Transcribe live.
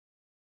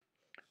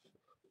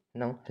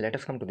Now let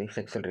us come to the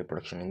sexual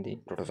reproduction in the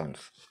protozoans.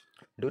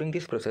 During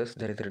this process,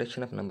 there is a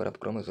reduction of number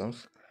of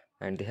chromosomes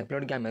and the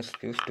haploid gametes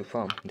fuse to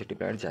form the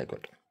diploid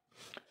zygote.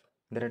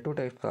 There are two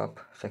types of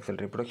sexual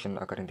reproduction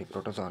occurring in the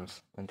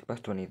protozoans, and the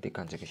first one is the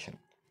conjugation.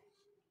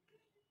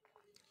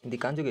 In the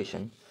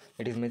conjugation,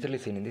 it is majorly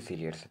seen in the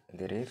ciliates.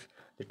 There is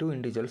the two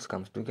individuals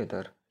comes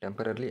together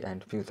temporarily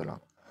and fuse along,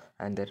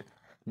 and their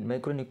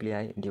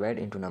micronuclei divide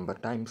into number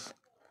times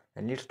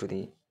and leads to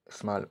the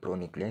small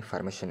pronuclei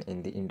formation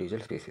in the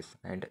individual species.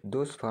 And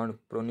those found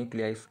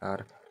pronuclei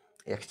are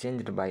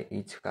exchanged by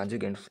each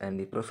conjugates, and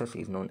the process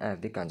is known as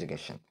the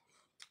conjugation,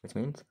 which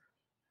means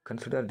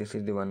consider this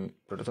is the one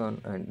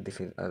protozoan and this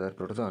is other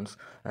protozoans,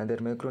 and their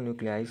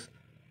micronuclei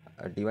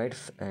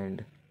divides,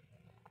 and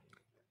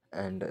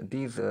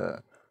these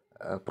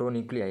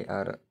pronuclei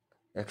are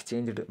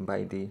exchanged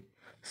by the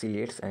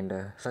ciliates, and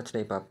such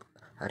type of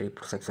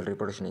sexual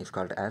reproduction is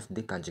called as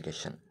the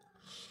conjugation.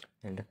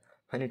 And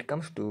when it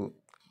comes to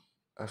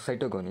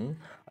cytogony,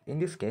 in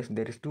this case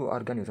there is two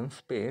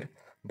organisms pair,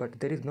 but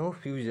there is no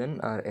fusion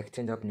or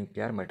exchange of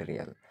nuclear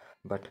material,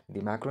 but the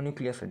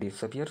macronucleus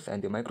disappears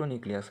and the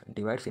micronucleus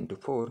divides into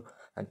four,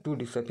 and two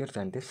disappears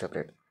and they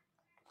separate.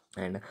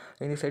 And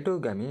in the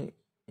cytogamy,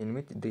 in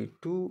which the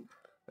two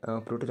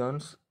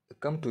protozoans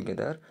come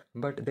together,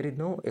 but there is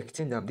no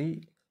exchange of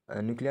the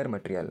nuclear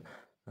material.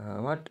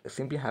 What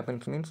simply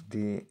happens means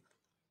the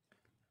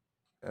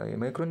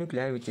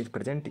micronuclei which is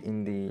present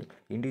in the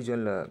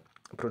individual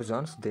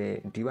protozoans,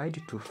 they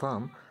divide to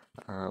form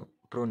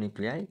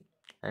pronuclei,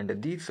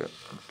 and these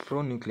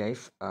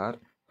pronuclei are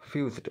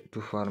fused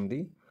to form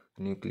the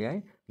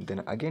nuclei,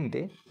 then again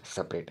they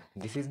separate.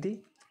 This is the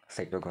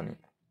cytogony.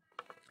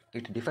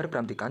 It differs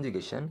from the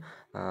conjugation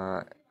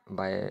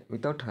by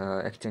without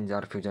exchange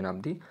or fusion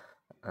of the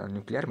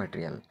nuclear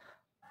material.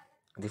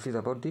 This is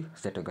about the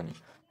cytogony.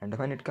 And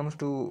when it comes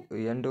to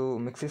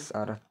endomixis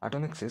or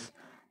automixis,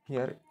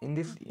 here in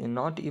this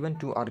not even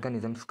two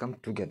organisms come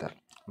together,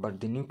 but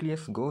the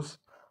nucleus goes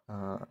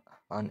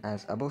on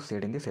as above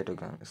said in the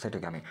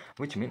cytogamy,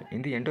 which means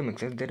in the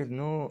endomixis there is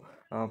no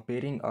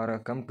pairing or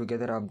come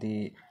together of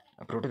the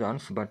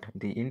protozoans, but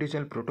the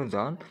individual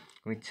protozoan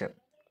which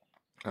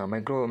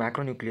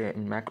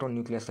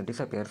macronucleus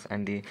disappears,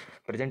 and the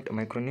present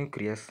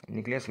nucleus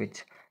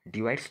which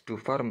divides to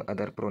form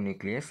other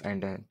pronucleus,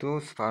 and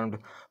those formed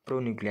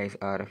pronuclei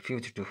are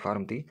fused to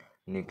form the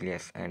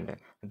nucleus, and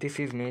this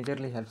is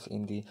majorly helps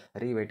in the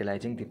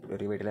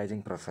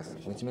revitalizing process,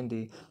 which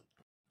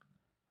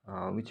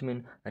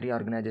mean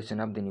reorganization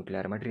of the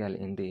nuclear material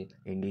in the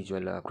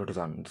individual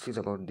protozoan. This is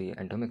about the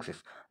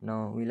endomixis.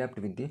 Now we left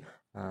with the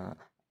uh,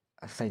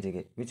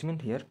 syzygy, which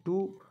means here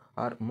two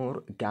or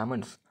more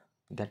gametes,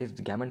 that is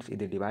the gametes is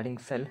the dividing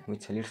cell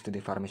which leads to the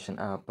formation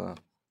of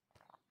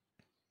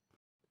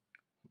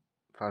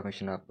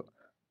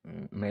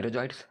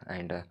merozoites,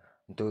 and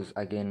those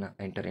again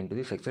enter into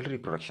the sexual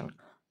reproduction.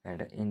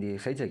 And in the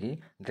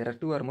syzygy there are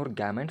two or more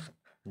gametes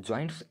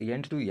joints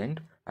end to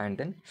end and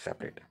then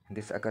separate.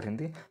 This occurs in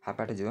the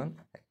hepatozoan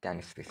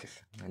canis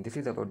species, and this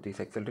is about the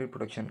sexual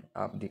reproduction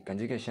of the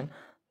conjugation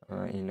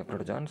in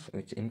protozoans,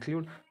 which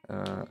include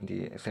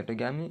the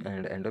cytogamy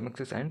and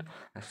endomixis and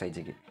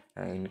syzygy.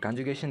 In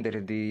conjugation, there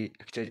is the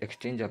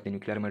exchange of the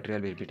nuclear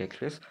material will be takes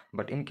place,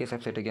 but in case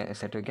of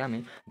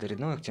cytogamy, there is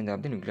no exchange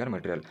of the nuclear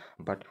material,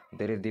 but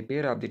there is the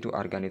pair of the two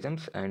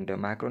organisms, and the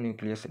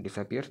macronucleus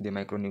disappears, the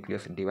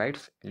micronucleus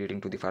divides, leading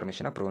to the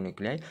formation of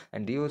pronuclei,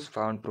 and those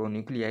found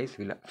pronuclei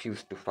will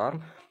fuse to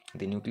form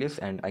the nucleus,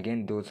 and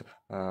again those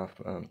uh,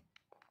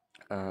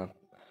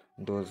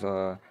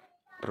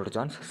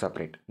 protozoans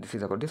separate. This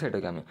is about the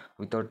cytogamy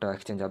without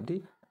exchange of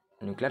the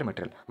nuclear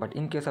material. But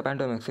in case of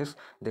endomixis,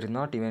 there is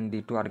not even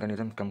the two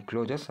organisms come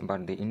closest,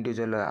 but the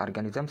individual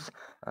organisms,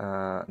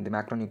 the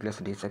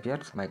macronucleus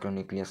disappears,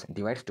 micronucleus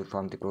divides to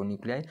form the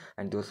pronuclei,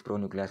 and those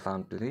pronuclei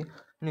found to the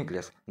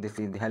nucleus. This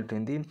is the help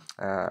in the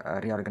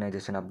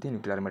reorganization of the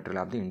nuclear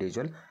material of the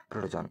individual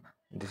protozoan.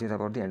 This is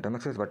about the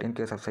endomixis, but in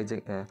case of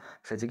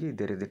syzygy,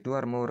 there is the two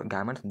or more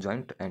gametes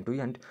joined end to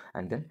end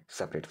and then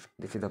separates.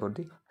 This is about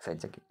the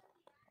syzygy.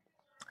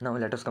 Now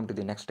let us come to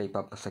the next type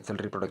of sexual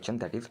reproduction,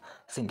 that is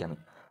syngamy.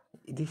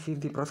 This is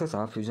the process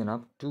of fusion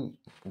of two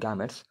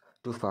gametes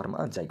to form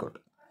a zygote.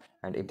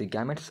 And if the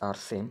gametes are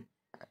same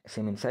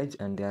in size,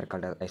 and they are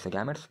called as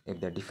isogametes. If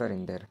they differ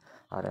in their,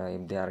 or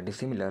if they are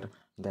dissimilar,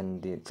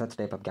 then the such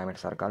type of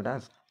gametes are called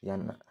as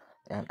an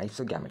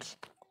isogametes.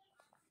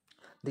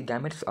 The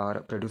gametes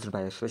are produced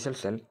by a special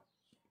cell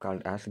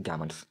called as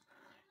gametes,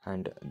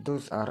 and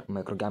those are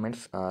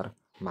microgametes or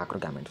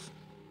macrogametes.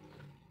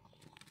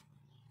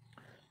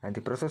 And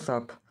the process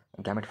of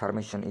gamete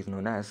formation is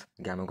known as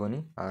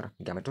gamogony or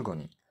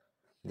gametogony.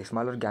 The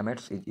smaller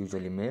gametes is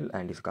usually male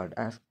and is called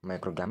as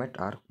microgamete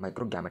or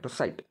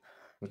microgametocyte,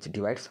 which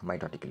divides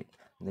mitotically.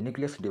 The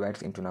nucleus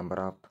divides into number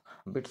of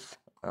bits,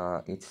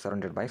 each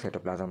surrounded by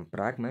cytoplasm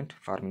fragment,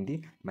 forming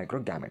the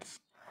microgametes,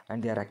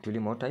 and they are actively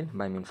motile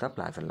by means of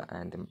flagella,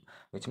 and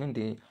which means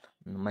the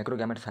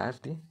microgametes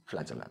has the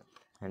flagella.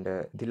 And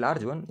the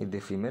large one is the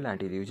female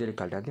and is usually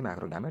called as the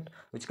macrogamete,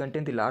 which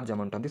contain the large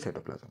amount of the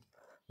cytoplasm.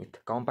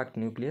 with compact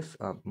nucleus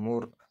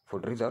more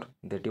food reserve,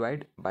 they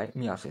divide by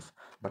meiosis.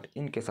 But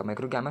in case of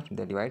microgamete,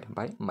 they divide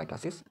by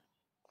mitosis.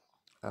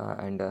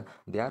 And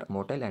they are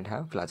motile and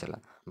have flagella.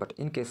 But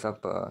in case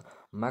of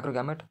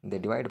macrogamete, they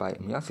divide by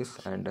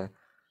meiosis and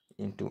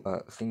into a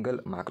single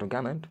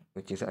macrogamete,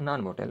 which is a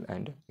non-motile,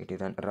 and it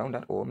is a round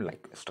or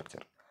worm-like structure.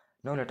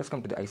 Now let us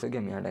come to the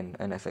isogamy and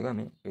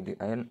anisogamy. The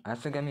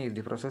isogamy is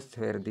the process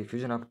where the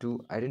fusion of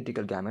two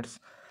identical gametes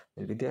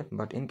will be there.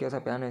 But in case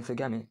of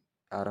anisogamy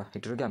or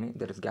heterogamy,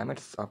 there is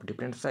gametes of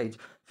different size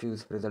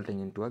fuse, resulting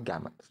into a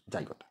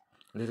zygote.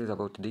 This is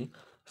about the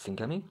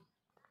syngamy,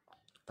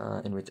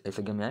 in which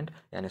isogamy and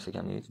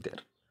anisogamy is there.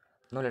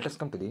 Now let us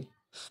come to the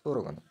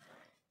sporogamy.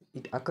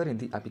 It occurs in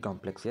the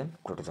apicomplexan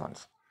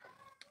protozoans.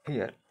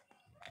 Here,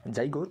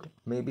 zygote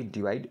may be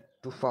divided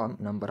to form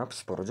number of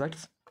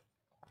sporozoites,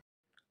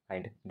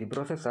 and the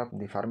process of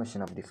the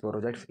formation of the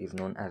sporozoites is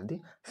known as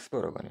the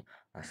sporogamy.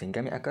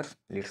 Syngamy occurs,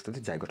 leads to the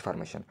zygote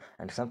formation,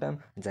 and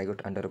sometimes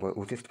zygote undergo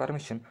oocyst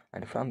formation,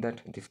 and from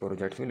that the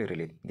sporozoites will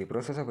release. The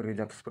process of release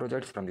of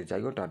sporozoites from the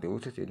zygote or the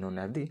oocyst is known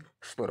as the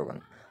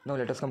sporogamy. Now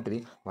let us come to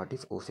the what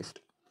is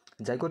oocyst.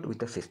 Zygote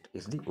with a cyst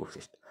is the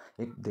oocyst.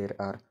 If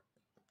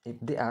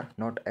they are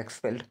not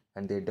expelled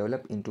and they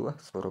develop into a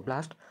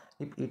sporoblast,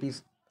 if it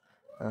is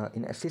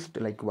in a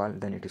cyst-like wall,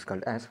 then it is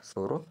called as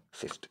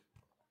sporocyst,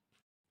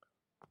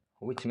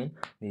 which means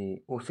the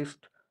oocyst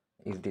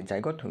is the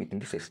zygote within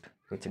the cyst,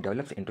 which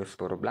develops into a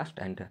sporoblast,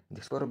 and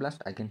the sporoblast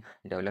again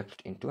develops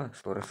into a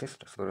sporocyst.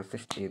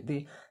 Sporocyst is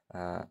the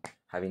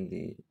having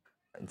the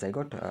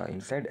zygote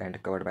inside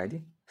and covered by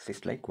the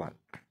cyst-like wall.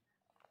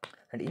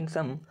 And in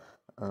some,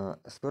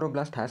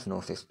 sporoblast has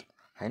no cyst,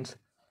 hence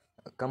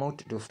come out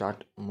to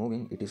start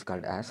moving, it is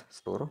called as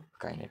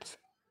sporokinetes.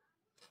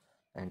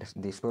 And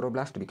the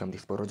sporoblast become the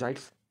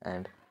sporozoites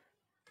and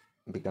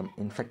become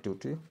infective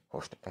to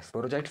host.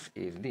 Sporozoites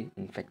is the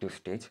infective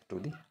stage to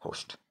the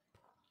host.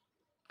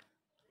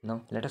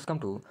 Now let us come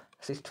to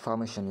cyst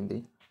formation in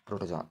the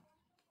protozoa.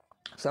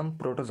 Some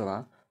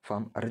protozoa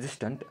form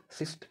resistant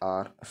cysts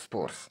or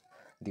spores.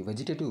 The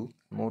vegetative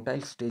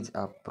motile stage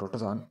of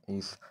protozoan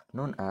is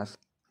known as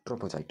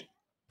tropozoite.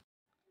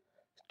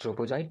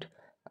 Tropozoite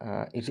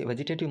is a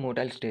vegetative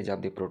motile stage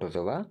of the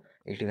protozoa.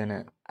 It is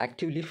an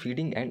actively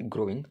feeding and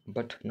growing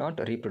but not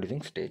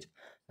reproducing stage.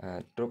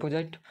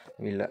 Tropozoite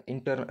will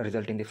in turn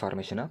result in the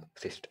formation of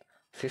cyst.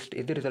 Cyst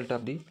is the result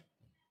of the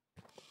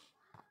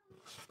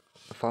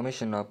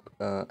formation of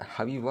a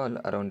heavy wall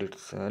around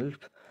itself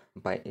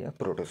by a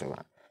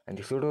protozoa, and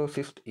the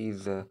pseudocyst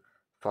is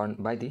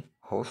formed by the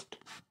host,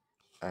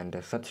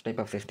 and such type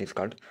of cyst is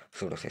called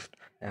pseudocyst.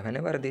 And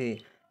whenever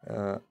the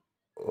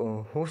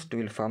host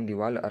will form the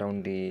wall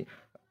around the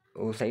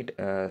oocyte,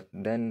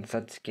 then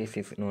such case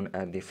is known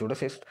as the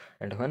pseudocyst,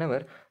 and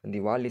whenever the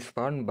wall is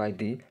formed by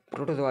the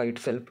protozoa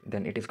itself,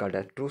 then it is called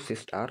as true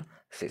cyst or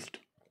cyst.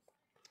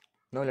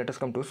 Now let us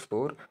come to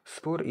spore.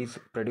 Spore is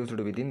produced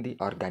within the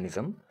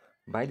organism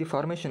by the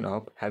formation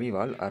of heavy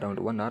wall around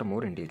one or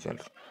more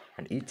individuals,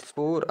 and each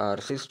spore or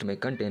cyst may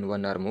contain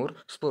one or more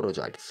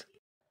sporozoites.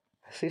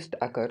 Cyst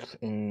occurs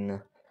in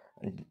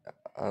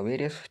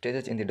various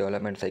stages in the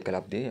development cycle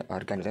of the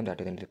organism,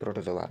 that is in the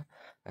protozoa,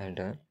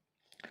 and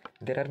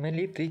there are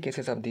mainly three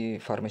cases of the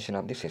formation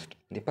of the cyst.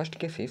 The first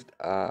case is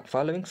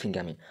following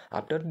syngamy.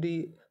 After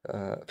the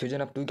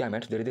fusion of two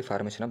gametes, there is the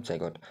formation of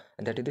zygote,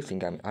 and that is the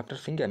syngamy. After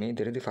syngamy,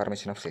 there is the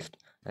formation of cyst,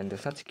 and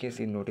such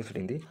case is noticed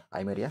in the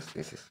Eimeria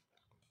species.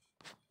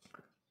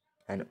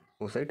 And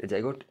oocyte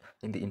zygote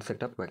in the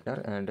insect of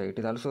vector, and it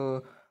is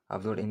also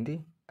observed in the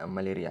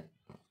malaria,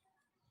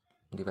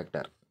 the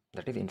vector,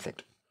 that is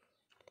insect.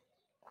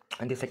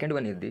 And the second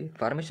one is the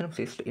formation of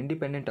cyst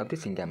independent of the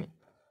syngamy.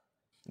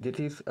 This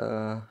is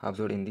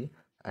observed in the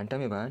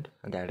Entamoeba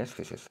and Ganidae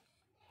species.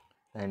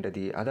 And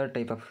the other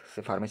type of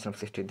formation of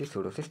cyst is the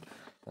pseudocyst,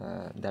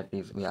 that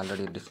is we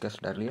already discussed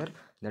earlier,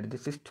 that is the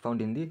cyst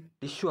found in the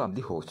tissue of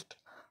the host,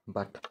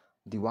 but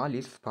the wall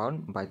is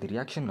formed by the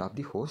reaction of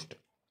the host,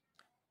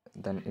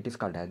 then it is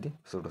called as the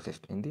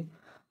pseudocyst in the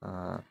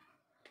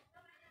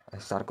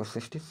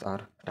sarcocystis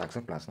or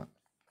toxoplasma.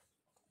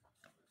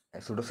 A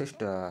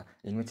pseudocyst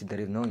in which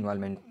there is no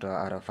involvement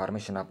or a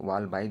formation of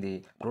wall by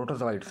the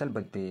protozoa itself,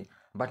 but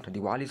the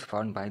wall is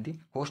formed by the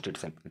host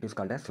itself. It is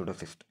called as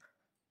pseudocyst.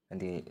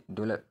 And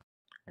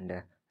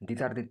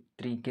these are the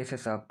three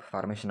cases of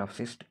formation of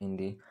cyst in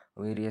the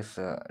various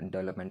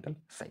developmental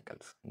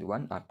cycles. The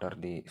one after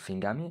the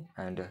syngamy,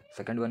 and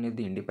second one is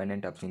the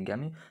independent of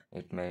syngamy.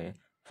 It may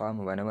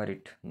form whenever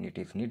it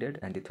is needed,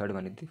 and the third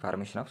one is the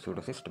formation of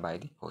pseudocyst by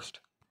the host.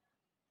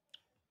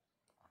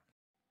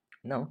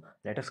 Now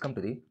let us come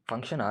to the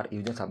function or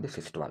uses of the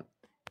cyst wall.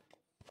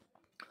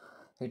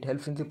 It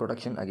helps in the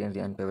protection against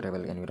the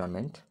unfavorable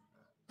environment,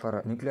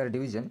 for nuclear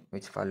division,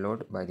 which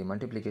followed by the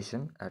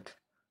multiplication at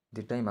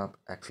the time of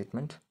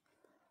excitement,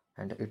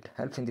 and it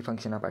helps in the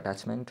function of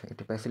attachment.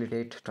 It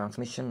facilitates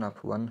transmission of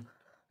one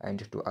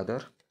end to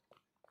other.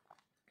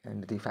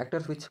 And the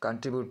factors which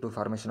contribute to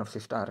formation of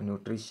cyst are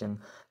nutrition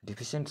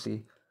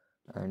deficiency,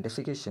 And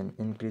desiccation,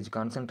 increased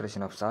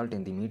concentration of salt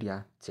in the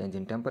media, change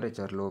in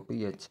temperature, low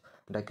pH,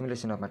 and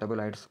accumulation of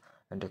metabolites,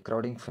 and a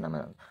crowding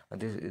phenomenon.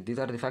 These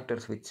are the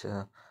factors which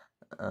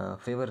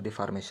favor the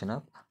formation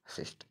of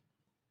cyst.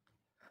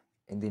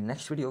 In the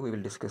next video, we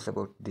will discuss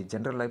about the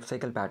general life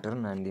cycle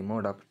pattern and the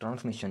mode of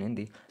transmission in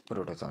the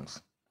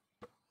protozoans.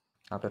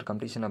 After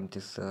completion of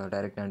this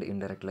direct and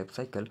indirect life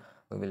cycle,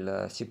 we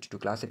will shift to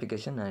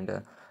classification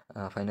and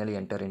finally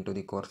enter into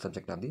the core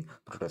subject of the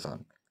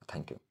protozoan.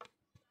 Thank you.